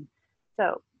from them.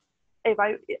 So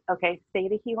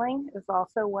theta healing is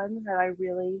also one that I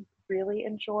really, really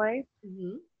enjoy.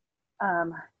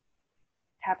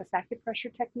 Tapas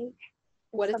acupressure technique.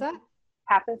 What is that?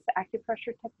 Tapas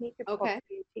acupressure technique. It's called TAT.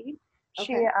 It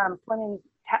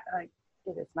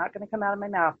is not going to come out of my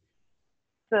mouth.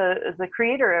 The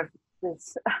creator of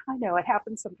this, I know it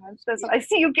happens sometimes, doesn't it? I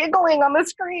see you giggling on the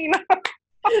screen.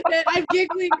 I'm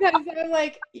giggling because I'm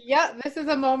like, yeah, this is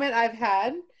a moment I've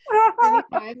had many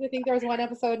times. I think there was one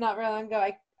episode not very long ago.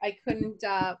 I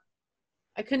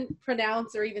couldn't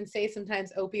pronounce or even say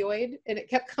sometimes opioid, and it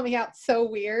kept coming out so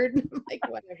weird. Like,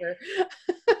 whatever.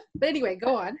 But anyway,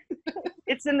 go on.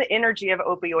 It's in the energy of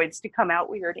opioids to come out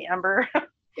weird, Amber.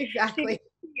 Exactly.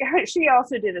 She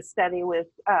also did a study with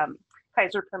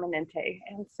Kaiser Permanente,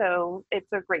 and so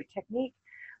it's a great technique.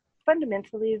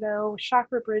 Fundamentally, though,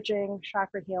 chakra bridging,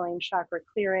 chakra healing, chakra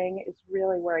clearing is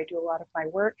really where I do a lot of my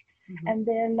work. And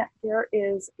then there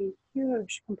is a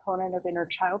huge component of inner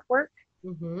child work.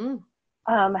 And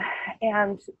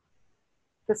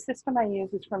the system I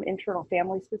use is from Internal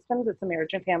Family Systems. It's a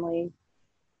marriage and family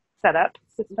setup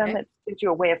system. It gives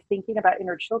you a way of thinking about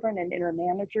inner children and inner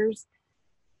managers.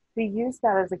 We use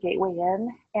that as a gateway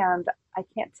in, and I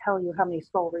can't tell you how many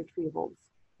soul retrievals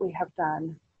we have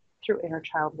done through inner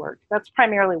child work. That's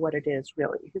primarily what it is,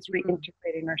 really. It's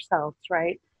reintegrating ourselves,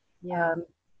 right?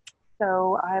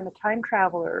 So I'm a time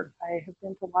traveler. I have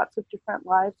been to lots of different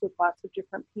lives with lots of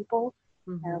different people,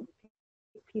 and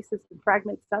pieces and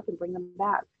fragments up and bring them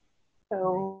back.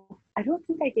 So I don't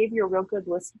think I gave you a real good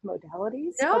list of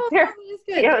modalities. No, it's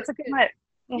good. Yeah, it's a good one.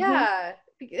 Yeah.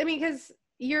 I mean, because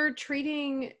you're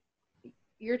treating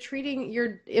you're treating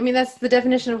that's the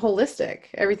definition of holistic,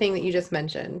 everything that you just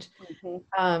mentioned.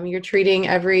 You're treating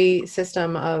every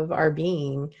system of our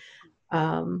being,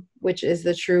 which is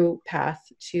the true path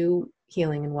to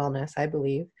healing and wellness, I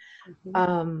believe.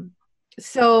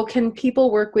 So can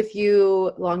people work with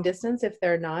you long distance if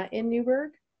they're not in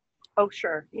Newburgh? Oh,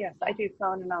 sure. Yes, I do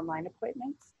phone and online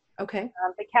appointments. Okay.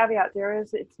 The caveat there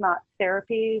is it's not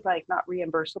therapy, like not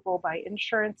reimbursable by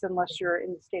insurance unless you're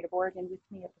in the state of Oregon with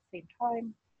me at the same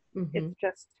time. It's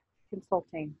just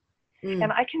consulting.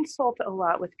 And I consult a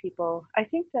lot with people. I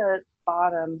think if we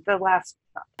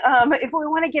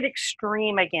want to get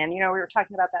extreme again, we were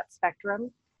talking about that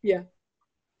spectrum. Yeah.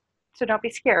 So don't be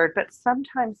scared. But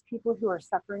sometimes people who are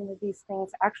suffering with these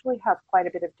things actually have quite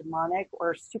a bit of demonic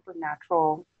or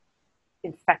supernatural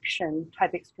infection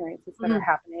type experiences that are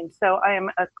happening. So I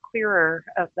am a clearer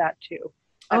of that too.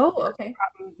 Okay.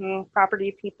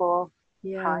 Property people.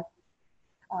 Yeah.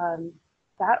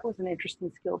 That was an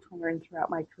interesting skill to learn throughout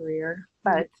my career,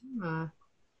 but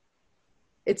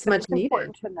it's much needed.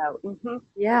 Important to note.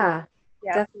 Yeah,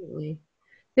 definitely.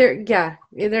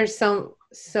 There's so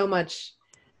much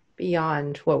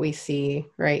beyond what we see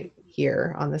right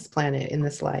here on this planet in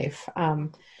this life.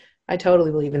 I totally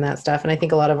believe in that stuff, and I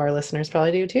think a lot of our listeners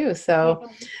probably do too. So,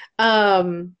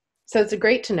 so it's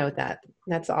great to note that.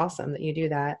 That's awesome that you do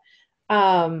that.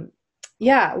 Well,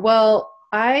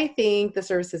 I think the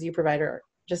services you provide are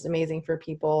just amazing for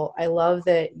people. I love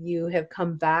that you have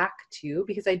come back to,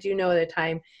 because I do know at a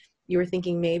time you were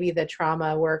thinking maybe the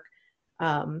trauma work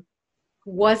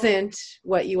wasn't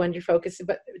what you wanted your focus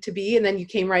to be, and then you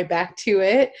came right back to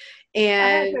it. And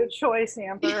I had no choice,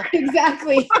 Amber.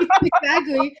 Exactly.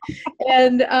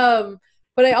 And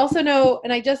but I also know,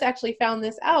 and I just actually found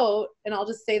this out, and I'll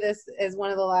just say this as one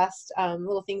of the last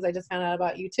little things I just found out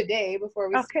about you today before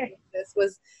we started this,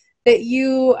 was that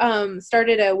you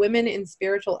started a Women in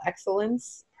Spiritual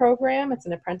Excellence program. It's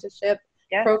an apprenticeship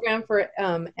program for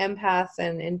empaths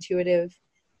and intuitive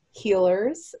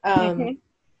healers.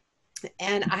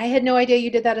 And I had no idea you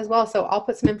did that as well. So I'll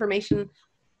put some information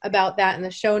about that in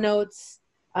the show notes.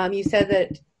 You said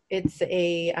that it's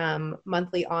a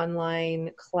monthly online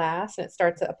class, and it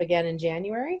starts up again in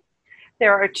January.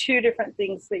 There are two different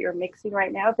things that you're mixing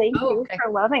right now. Thank you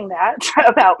for loving that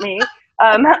about me.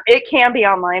 It can be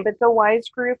online, but the WISE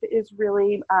group is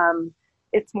really,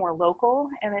 it's more local,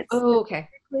 and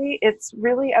it's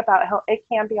really about how it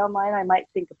can be online. I might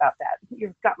think about that.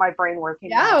 You've got my brain working.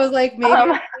 Yeah, I was like, maybe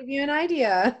I'll give you an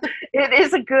idea. It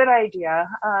is a good idea.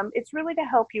 It's really to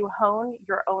help you hone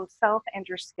your own self and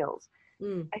your skills.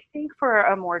 I think for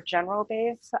a more general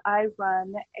base, I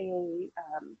run a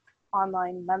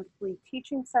online monthly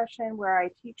teaching session where I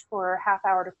teach for a half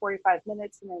hour to 45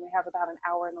 minutes, and then we have about an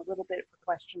hour and a little bit for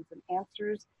questions and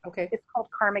answers. Okay. It's called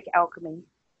Karmic Alchemy.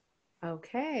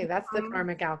 Okay, that's the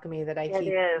Karmic Alchemy that I teach.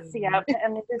 It is, yeah.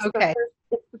 And it is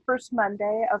it's the first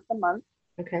Monday of the month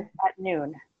at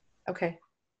noon. Okay.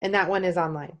 And that one is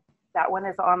online? That one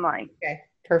is online. Okay,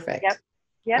 perfect. Yep.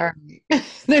 All right.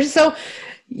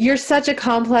 You're such a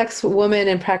complex woman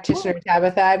and practitioner,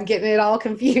 Tabitha. I'm getting it all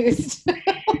confused.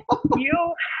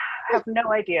 You have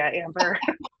no idea, Amber.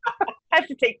 I have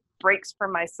to take breaks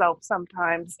from myself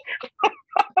sometimes. Hey,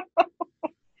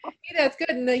 that's good.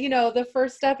 And the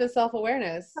first step is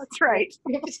self-awareness. That's right.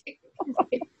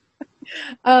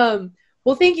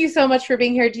 Well, thank you so much for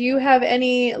being here. Do you have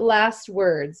any last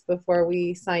words before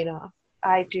we sign off?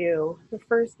 I do. The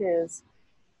first is,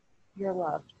 you're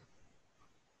loved.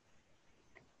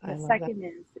 The second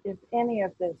is, if any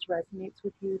of this resonates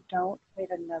with you, don't wait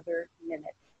another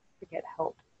minute to get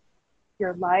help.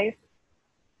 Your life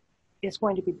is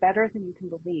going to be better than you can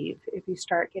believe if you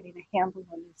start getting a handle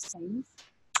on these things.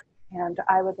 And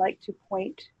I would like to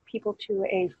point people to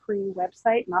a free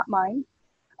website, not mine,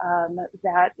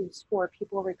 that is for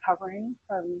people recovering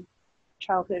from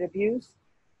childhood abuse.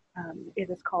 It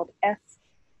is called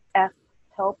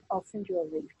SF-Help. I'll send you a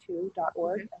link to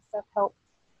 .org,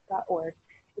 sfhelp.org.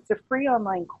 It's a free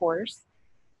online course.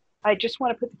 I just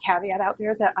want to put the caveat out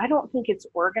there that I don't think it's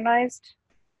organized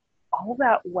all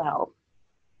that well,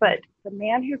 but the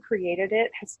man who created it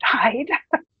has died.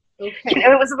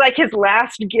 It was like his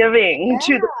last giving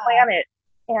to the planet.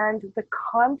 And the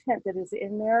content that is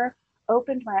in there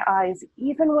opened my eyes,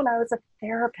 even when I was a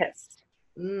therapist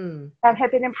and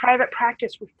had been in private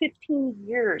practice for 15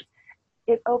 years.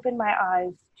 It opened my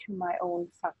eyes to my own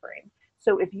suffering.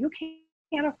 So if you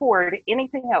can't afford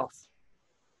anything else,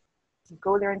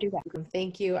 go there and do that.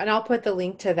 Thank you. And I'll put the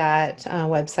link to that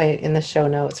website in the show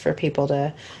notes for people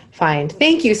to find.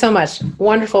 Thank you so much.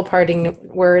 Wonderful parting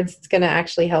words. It's going to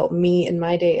actually help me in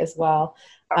my day as well.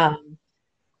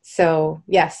 So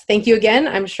yes, thank you again.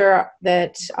 I'm sure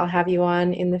that I'll have you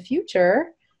on in the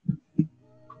future.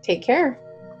 Take care.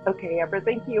 Okay, Amber,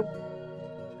 thank you.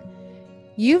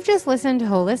 You've just listened to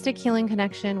Holistic Healing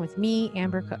Connection with me,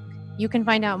 Amber Cook. You can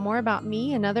find out more about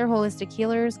me and other holistic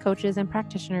healers, coaches, and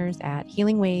practitioners at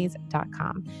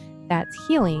healingwaze.com. That's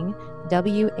healing,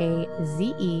 WAZE.com,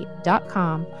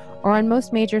 or on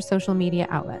most major social media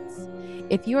outlets.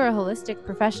 If you are a holistic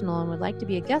professional and would like to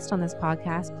be a guest on this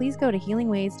podcast, please go to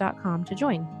healingwaze.com to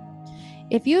join.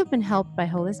 If you have been helped by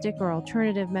holistic or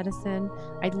alternative medicine,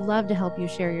 I'd love to help you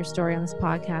share your story on this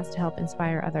podcast to help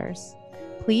inspire others.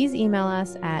 Please email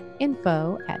us at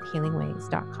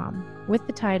info@healingwaze.com with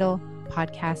the title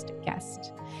Podcast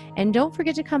Guest. And don't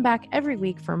forget to come back every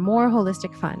week for more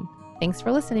holistic fun. Thanks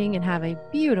for listening and have a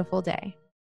beautiful day.